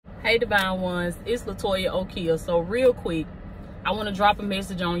Hey divine ones, it's Latoya Okeia. So real quick, I want to drop a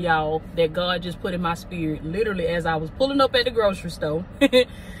message on y'all that God just put in my spirit literally as I was pulling up at the grocery store.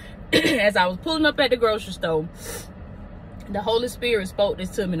 As I was pulling up at the grocery store, the Holy Spirit spoke this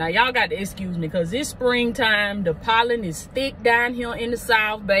to me. Now y'all got to excuse me because it's springtime. The pollen is thick down here in the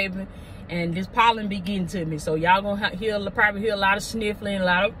south, baby, and this pollen be getting to me. So y'all gonna probably hear a lot of sniffling, a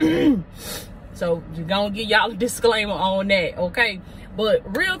lot of so just gonna give y'all a disclaimer on that, okay?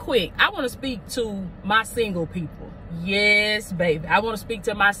 But real quick, I want to speak to my single people. Yes, baby. I want to speak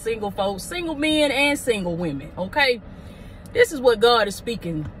to my single folks, single men and single women, okay? This is what God is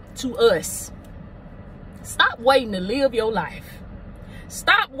speaking to us. Stop waiting to live your life.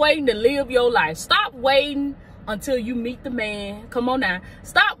 Stop waiting to live your life. Stop waiting until you meet the man. Come on now.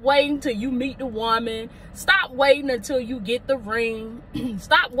 Stop waiting till you meet the woman. Stop waiting until you get the ring.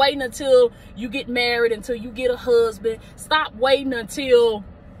 Stop waiting until you get married, until you get a husband. Stop waiting until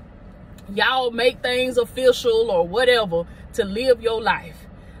y'all make things official or whatever to live your life.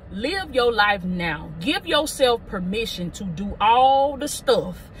 Live your life now. Give yourself permission to do all the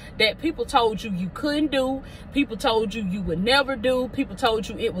stuff that people told you couldn't do. People told you would never do. People told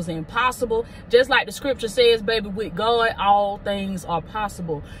you it was impossible. Just like the scripture says, baby, with God, all things are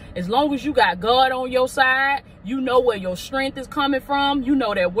possible. As long as you got God on your side, you know where your strength is coming from. You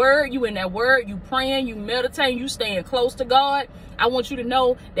know that word. You in that word. You praying, you meditating, you staying close to God. I want you to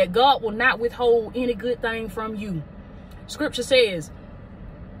know that God will not withhold any good thing from you. Scripture says,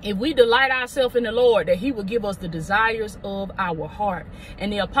 if we delight ourselves in the Lord, that he will give us the desires of our heart.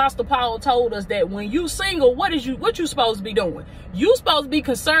 And the Apostle Paul told us that when you single, what you supposed to be doing? You supposed to be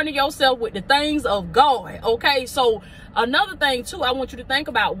concerning yourself with the things of God. Okay, so another thing too, I want you to think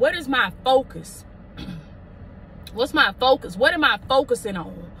about, what is my focus? What's my focus? What am I focusing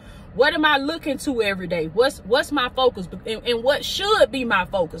on? What am I looking to every day? What's my focus? And what should be my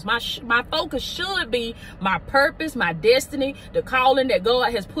focus? My focus should be my purpose, my destiny, the calling that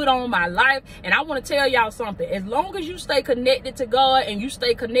God has put on my life. And I want to tell y'all something. As long as you stay connected to God and you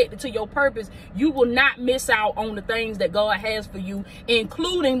stay connected to your purpose, you will not miss out on the things that God has for you,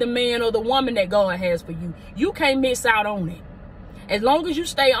 including the man or the woman that God has for you. You can't miss out on it. As long as you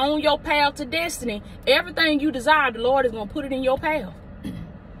stay on your path to destiny, everything you desire, the Lord is going to put it in your path.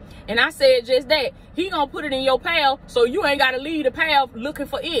 And I said just that. He gonna put it in your path, so you ain't gotta leave the path looking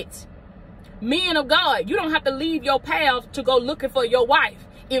for it. Men of God, you don't have to leave your path to go looking for your wife.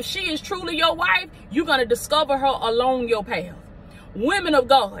 If she is truly your wife, you're gonna discover her along your path. Women of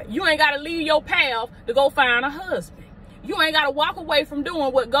God, you ain't gotta leave your path to go find a husband. You ain't gotta walk away from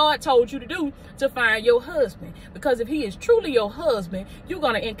doing what God told you to do to find your husband. Because if he is truly your husband, you're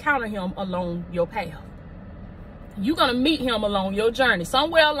gonna encounter him along your path. You're going to meet him along your journey.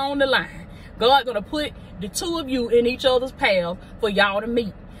 Somewhere along the line, God going to put the two of you in each other's path for y'all to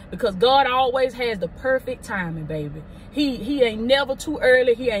meet. Because God always has the perfect timing, baby. He ain't never too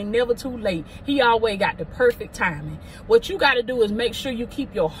early. He ain't never too late. He always got the perfect timing. What you got to do is make sure you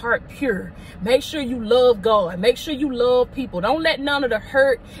keep your heart pure. Make sure you love God. Make sure you love people. Don't let none of the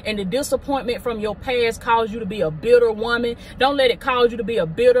hurt and the disappointment from your past cause you to be a bitter woman. Don't let it cause you to be a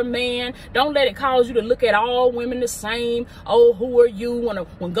bitter man. Don't let it cause you to look at all women the same. Oh, who are you?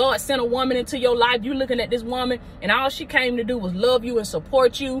 When God sent a woman into your life, you looking at this woman and all she came to do was love you and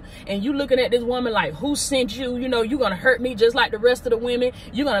support you. And you looking at this woman like, who sent you? You know, you're going to hurt me just like the rest of the women.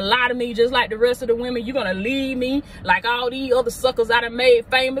 You're going to lie to me just like the rest of the women. You're going to leave me like all these other suckers I done made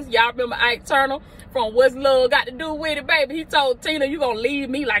famous. Y'all remember Ike Turner from What's Love Got to Do With It, baby? He told Tina, you're going to leave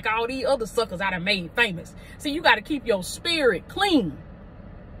me like all these other suckers I done made famous. See, you got to keep your spirit clean.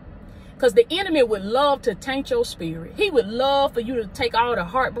 Because the enemy would love to taint your spirit. He would love for you to take all the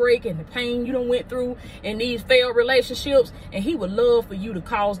heartbreak and the pain you done went through in these failed relationships. And he would love for you to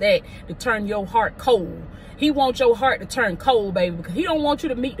cause that to turn your heart cold. He wants your heart to turn cold, baby. Because he don't want you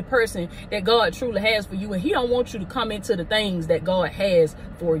to meet the person that God truly has for you. And he don't want you to come into the things that God has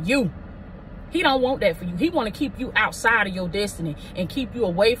for you. He don't want that for you. He want to keep you outside of your destiny and keep you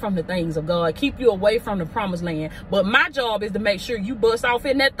away from the things of God. Keep you away from the promised land. But my job is to make sure you bust off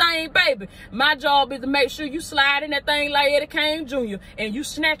in that thing, baby. My job is to make sure you slide in that thing like Eddie Kane Jr. and you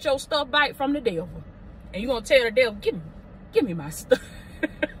snatch your stuff back from the devil. And you going to tell the devil, give me my stuff.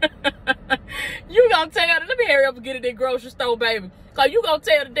 You going to tell, let me hurry up and get it in the grocery store, baby. Because you going to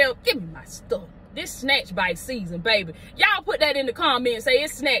tell the devil, give me my stuff. This snatch bite season, baby. Y'all put that in the comments. Say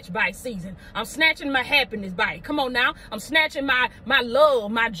it's snatch bite season. I'm snatching my happiness bite. Come on now. I'm snatching my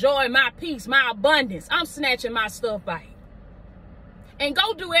love, my joy, my peace, my abundance. I'm snatching my stuff bite. and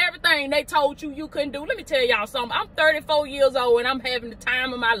go do everything they told you couldn't do. Let me tell y'all something. I'm 34 years old and I'm having the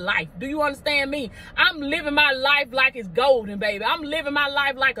time of my life. Do you understand me? I'm living my life like it's golden, baby. I'm living my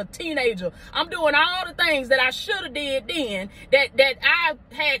life like a teenager. I'm doing all the things that I should have did then, that I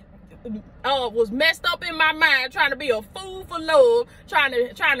had was messed up in my mind, trying to be a fool for love, trying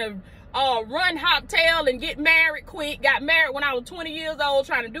to run hoptail and get married quick. Got married when I was 20 years old,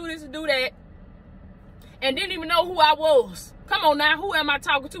 trying to do this and do that, and didn't even know who I was. Come on now, who am I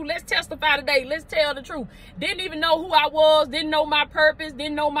talking to? Let's testify today. Let's tell the truth. Didn't even know who I was, didn't know my purpose,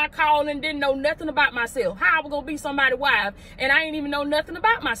 didn't know my calling, didn't know nothing about myself. How I was going to be somebody's wife, and I ain't even know nothing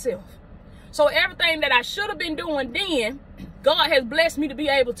about myself. So everything that I should have been doing then, God has blessed me to be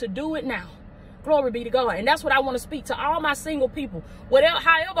able to do it now. Glory be to God. And that's what I want to speak to all my single people.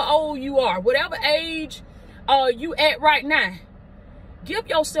 However old you are, whatever age you at right now, give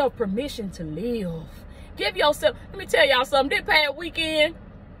yourself permission to live. Give yourself, let me tell y'all something. This past weekend,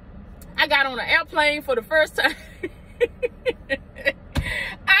 I got on an airplane for the first time.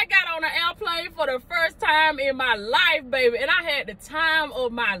 I got on an airplane for the first time in my life, baby. And I had the time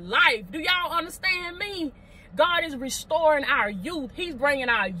of my life. Do y'all understand me? God is restoring our youth. He's bringing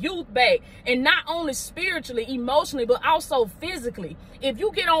our youth back. And not only spiritually, emotionally, but also physically. If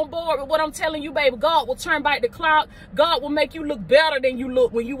you get on board with what I'm telling you, baby, God will turn back the clock. God will make you look better than you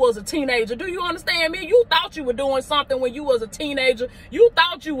looked when you was a teenager. Do you understand me? You thought you were doing something when you was a teenager. You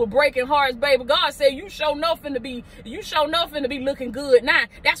thought you were breaking hearts, baby. God said you show nothing to be looking good. Now,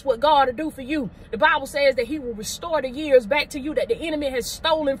 that's what God will do for you. The Bible says that he will restore the years back to you that the enemy has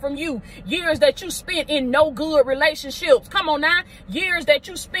stolen from you. Years that you spent in no good relationships. Come on now. Years that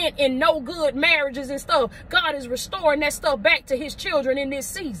you spent in no good marriages and stuff. God is restoring that stuff back to his children in this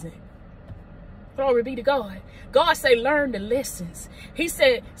season. Glory be to God. God say learn the lessons. He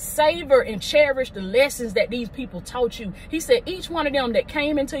said savor and cherish the lessons that these people taught you. He said each one of them that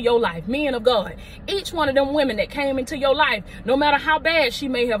came into your life, men of God, each one of them women that came into your life, no matter how bad she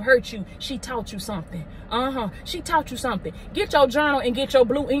may have hurt you, she taught you something. She taught you something. Get your journal and get your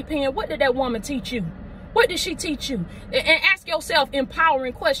blue ink pen. What did that woman teach you? What did she teach you? And ask yourself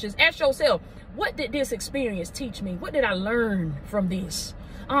empowering questions. Ask yourself, what did this experience teach me? What did I learn from this?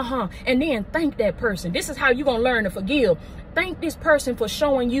 And then thank that person. This is how you're going to learn to forgive. Thank this person for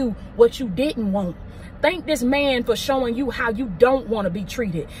showing you what you didn't want. Thank this man for showing you how you don't want to be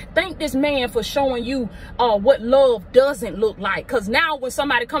treated. Thank this man for showing you what love doesn't look like. Because now when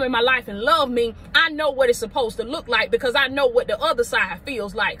somebody come in my life and love me, I know what it's supposed to look like because I know what the other side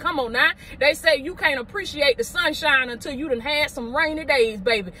feels like. Come on now. They say you can't appreciate the sunshine until you done had some rainy days,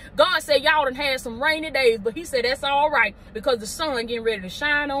 baby. God said y'all done had some rainy days, but he said that's all right because the sun getting ready to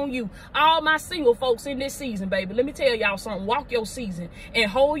shine on you. All my single folks in this season, baby, let me tell y'all something. Walk your season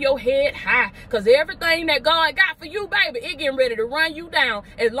and hold your head high because everything that God got for you, baby, it getting ready to run you down.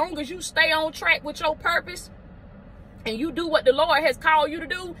 As long as you stay on track with your purpose and you do what the Lord has called you to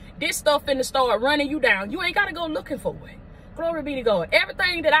do, this stuff finna start running you down. You ain't got to go looking for it. Glory be to God.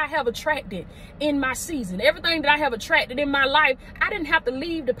 Everything that I have attracted in my season, everything that I have attracted in my life, I didn't have to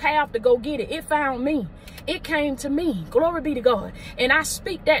leave the path to go get it. It found me. It came to me. Glory be to God. And I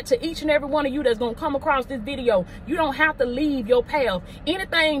speak that to each and every one of you that's going to come across this video. You don't have to leave your path.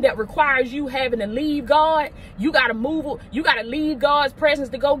 Anything that requires you having to leave God, you got to move. You got to leave God's presence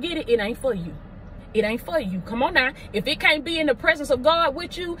to go get it. It ain't for you. It ain't for you. Come on now. If it can't be in the presence of God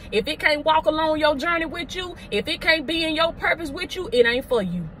with you, if it can't walk along your journey with you, if it can't be in your purpose with you, it ain't for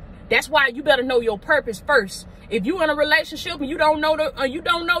you. That's why you better know your purpose first. If you in a relationship and you don't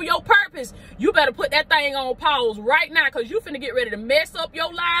know your purpose, you better put that thing on pause right now because you finna get ready to mess up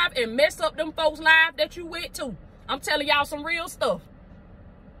your life and mess up them folks' life that you with too. I'm telling y'all some real stuff.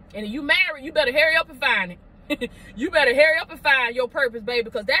 And if you married, you better hurry up and find it. You better hurry up and find your purpose, baby,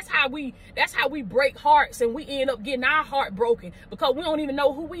 because that's how we break hearts and we end up getting our heart broken because we don't even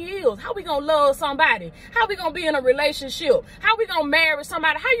know who we is. How we gonna love somebody? How we gonna be in a relationship? How we gonna marry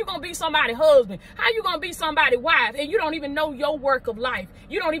somebody? How you gonna be somebody's husband? How you gonna be somebody's wife? And you don't even know your work of life.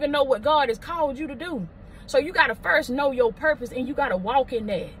 You don't even know what God has called you to do. So you got to first know your purpose and you got to walk in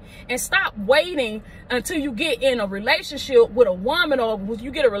that and stop waiting until you get in a relationship with a woman or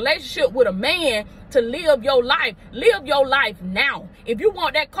you get a relationship with a man to live your life. Live your life now. If you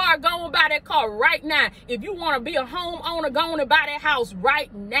want that car, go and buy that car right now. If you want to be a homeowner, go and buy that house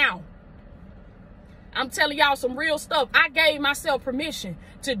right now. I'm telling y'all some real stuff. I gave myself permission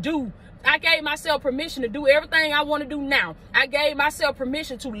to do everything I want to do now. I gave myself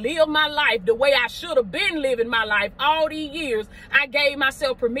permission to live my life the way I should have been living my life all these years. I gave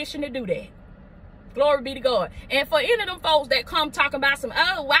myself permission to do that. Glory be to God. And for any of them folks that come talking about some,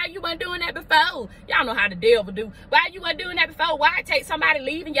 oh, why you weren't doing that before? Y'all know how the devil do. Why you weren't doing that before? Why it take somebody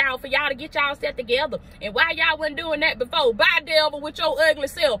leaving y'all for y'all to get y'all set together? And why y'all wasn't doing that before? Bye, devil, with your ugly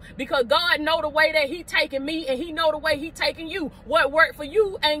self. Because God know the way that he taking me, and he know the way he taking you. What worked for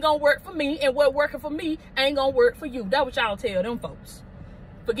you ain't gonna work for me, and what working for me ain't gonna work for you. That's what y'all tell them folks.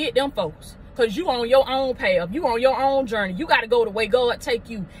 Forget them folks. Because you on your own path. You on your own journey. You got to go the way God take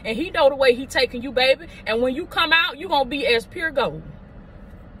you. And he know the way he taking you, baby. And when you come out, you going to be as pure gold.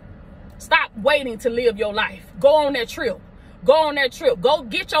 Stop waiting to live your life. Go on that trip. Go on that trip. Go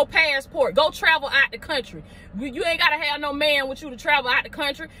get your passport. Go travel out the country. You ain't got to have no man with you to travel out the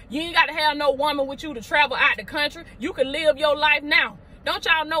country. You ain't got to have no woman with you to travel out the country. You can live your life now. Don't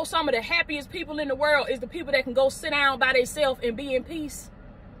y'all know some of the happiest people in the world is the people that can go sit down by themselves and be in peace?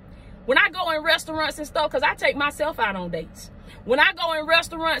 When I go in restaurants and stuff, because I take myself out on dates. When I go in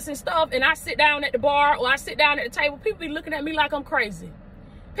restaurants and stuff and I sit down at the bar or I sit down at the table, people be looking at me like I'm crazy.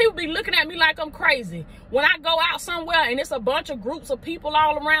 People be looking at me like I'm crazy. When I go out somewhere and it's a bunch of groups of people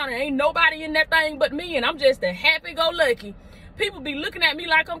all around and ain't nobody in that thing but me and I'm just a happy-go-lucky, people be looking at me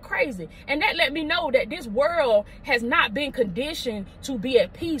like I'm crazy. And that let me know that this world has not been conditioned to be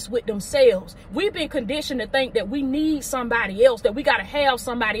at peace with themselves. We've been conditioned to think that we need somebody else, that we got to have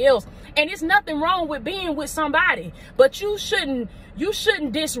somebody else. And it's nothing wrong with being with somebody. But you shouldn't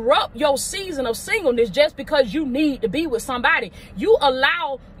disrupt your season of singleness just because you need to be with somebody. You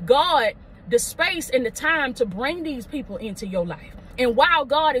allow God the space and the time to bring these people into your life. And while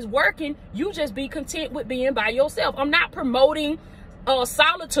God is working, you just be content with being by yourself. I'm not promoting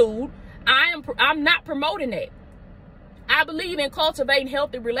solitude. I'm not promoting that. I believe in cultivating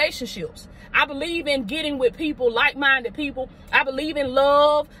healthy relationships. I believe in getting with people, like-minded people. I believe in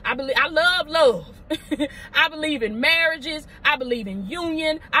love. I love love. I believe in marriages. I believe in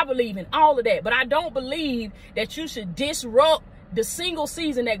union. I believe in all of that. But I don't believe that you should disrupt the single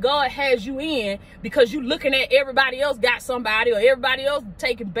season that God has you in because you looking at everybody else got somebody, or everybody else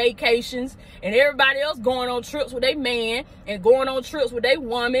taking vacations, and everybody else going on trips with their man and going on trips with their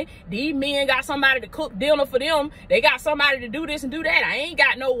woman. These men got somebody to cook dinner for them. They got somebody to do this and do that. I ain't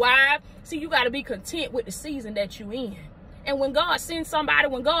got no wife. See, you got to be content with the season that you in. And when God sends somebody,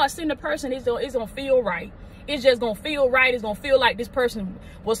 when God sends a person, it's gonna feel right. It's just gonna feel right. It's gonna feel like this person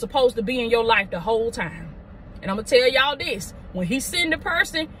was supposed to be in your life the whole time. And I'm going to tell y'all this. When he send the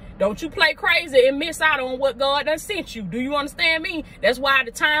person, don't you play crazy and miss out on what God done sent you. Do you understand me? That's why the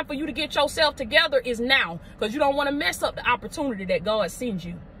time for you to get yourself together is now. Because you don't want to mess up the opportunity that God sends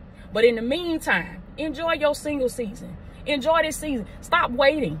you. But in the meantime, enjoy your single season. Enjoy this season. Stop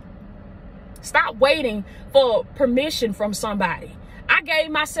waiting. Stop waiting for permission from somebody. I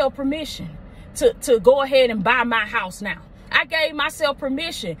gave myself permission to go ahead and buy my house now. I gave myself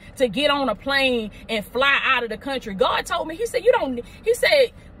permission to get on a plane and fly out of the country. God told me, he said,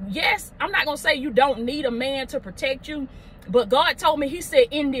 yes, I'm not going to say you don't need a man to protect you. But God told me, he said,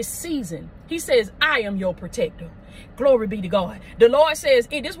 in this season, he says, I am your protector. Glory be to God. The Lord says,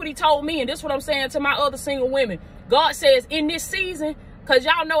 this is what he told me. And this is what I'm saying to my other single women. God says in this season, because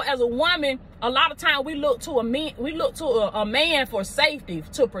y'all know as a woman, a lot of time we look to a man for safety,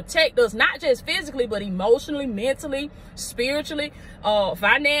 to protect us, not just physically, but emotionally, mentally, spiritually,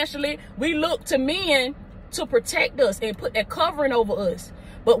 financially. We look to men to protect us and put that covering over us.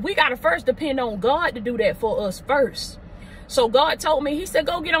 But we got to first depend on God to do that for us first. So God told me, he said,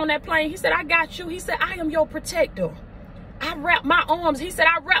 go get on that plane. He said, I got you. He said, I am your protector. I wrap my arms. He said,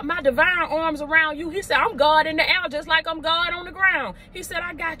 I wrap my divine arms around you. He said, I'm God in the air just like I'm God on the ground. He said,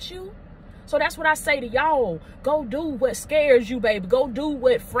 I got you. So that's what I say to y'all. Go do what scares you, baby. Go do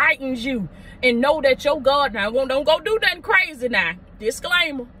what frightens you. And know that your God now. Don't go do nothing crazy now.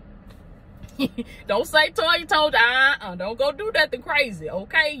 Disclaimer. Don't say Toya told you. Don't go do nothing crazy.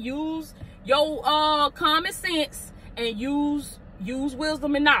 Okay? Use your common sense and use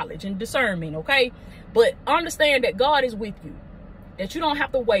wisdom and knowledge and discernment. Okay? But understand that God is with you. That you don't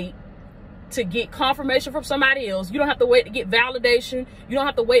have to wait to get confirmation from somebody else. You don't have to wait to get validation. You don't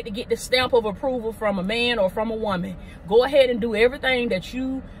have to wait to get the stamp of approval from a man or from a woman. Go ahead and do everything that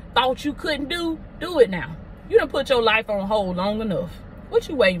you thought you couldn't do. Do it now. You done put your life on hold long enough. What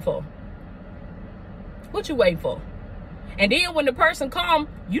you waiting for? What you waiting for? And then when the person come,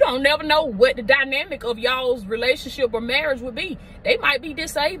 you don't never know what the dynamic of y'all's relationship or marriage would be. They might be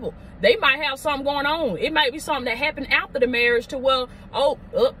disabled. They might have something going on. It might be something that happened after the marriage to, well,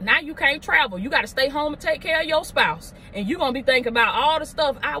 now you can't travel. You got to stay home and take care of your spouse. And you're going to be thinking about all the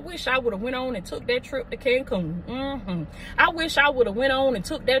stuff. I wish I would have went on and took that trip to Cancun. I wish I would have went on and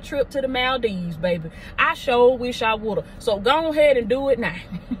took that trip to the Maldives, baby. I sure wish I would have. So go ahead and do it now.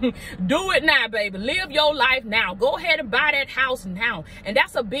 Do it now, baby. Live your life now. Go ahead and buy that house now. And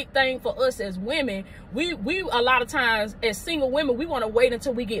that's a big thing for us as women. We a lot of times as single women, we want to wait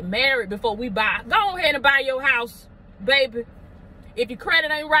until we get married before we buy. Go ahead and buy your house, baby. If your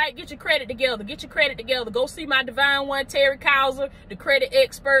credit ain't right, get your credit together. Get your credit together. Go see my divine one, Terry Cowser, the credit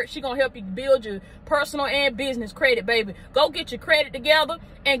expert. She gonna help you build your personal and business credit, baby. Go get your credit together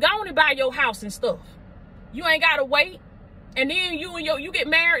and go on and buy your house and stuff. You ain't gotta wait. And then you get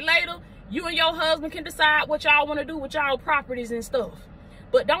married later. You and your husband can decide what y'all want to do with y'all properties and stuff.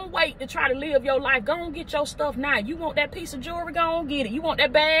 But don't wait to try to live your life. Go on get your stuff now. You want that piece of jewelry, go on get it. You want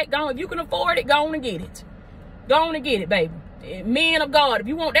that bag, go on. If you can afford it, go on and get it. Go on and get it, baby. Men of God, if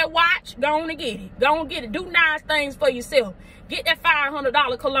you want that watch, go on and get it. Go on and get it. Do nice things for yourself. Get that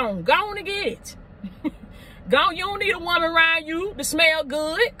 $500 cologne. Go on and get it. Go on. You don't need a woman around you to smell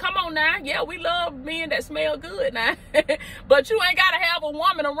good. Come on now. Yeah, we love men that smell good now. But you ain't got to have a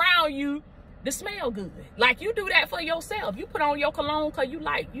woman around you to smell good. Like, you do that for yourself. You put on your cologne because you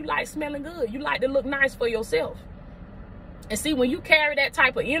like smelling good. You like to look nice for yourself. And see, when you carry that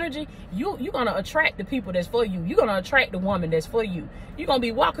type of energy, you're going to attract the people that's for you. You're going to attract the woman that's for you. You're going to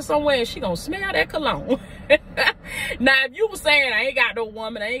be walking somewhere and she going to smell that cologne. Now, if you were saying, I ain't got no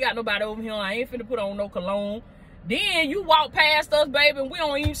woman, I ain't got nobody over here, I ain't finna put on no cologne, then you walk past us, baby, and we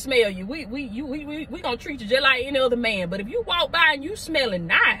don't even smell you. We going to treat you just like any other man. But if you walk by and you smelling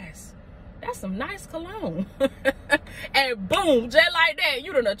nice, that's some nice cologne. And boom, just like that,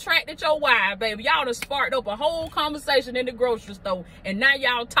 you done attracted your wife, baby. Y'all done sparked up a whole conversation in the grocery store. And now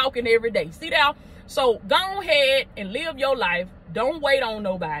y'all talking every day. See that? So go ahead and live your life. Don't wait on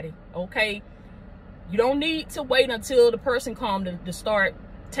nobody, okay? You don't need to wait until the person comes to start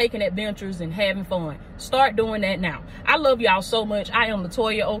taking adventures and having fun. Start doing that now. I love y'all so much. I am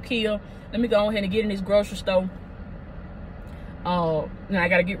Latoya Okeia. Let me go ahead and get in this grocery store. Now I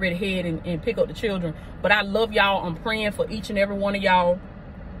gotta get ready ahead and pick up the children. But I love y'all. I'm praying for each and every one of y'all.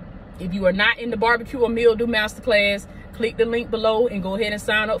 If you are not in the barbecue or Mildew masterclass, click the link below and go ahead and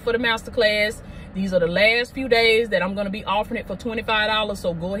sign up for the masterclass. These are the last few days that I'm going to be offering it for $25.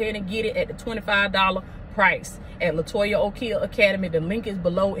 So go ahead and get it at the $25 price at Latoya Okeia Academy. The link is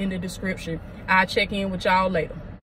below in the description. I'll check in with y'all later.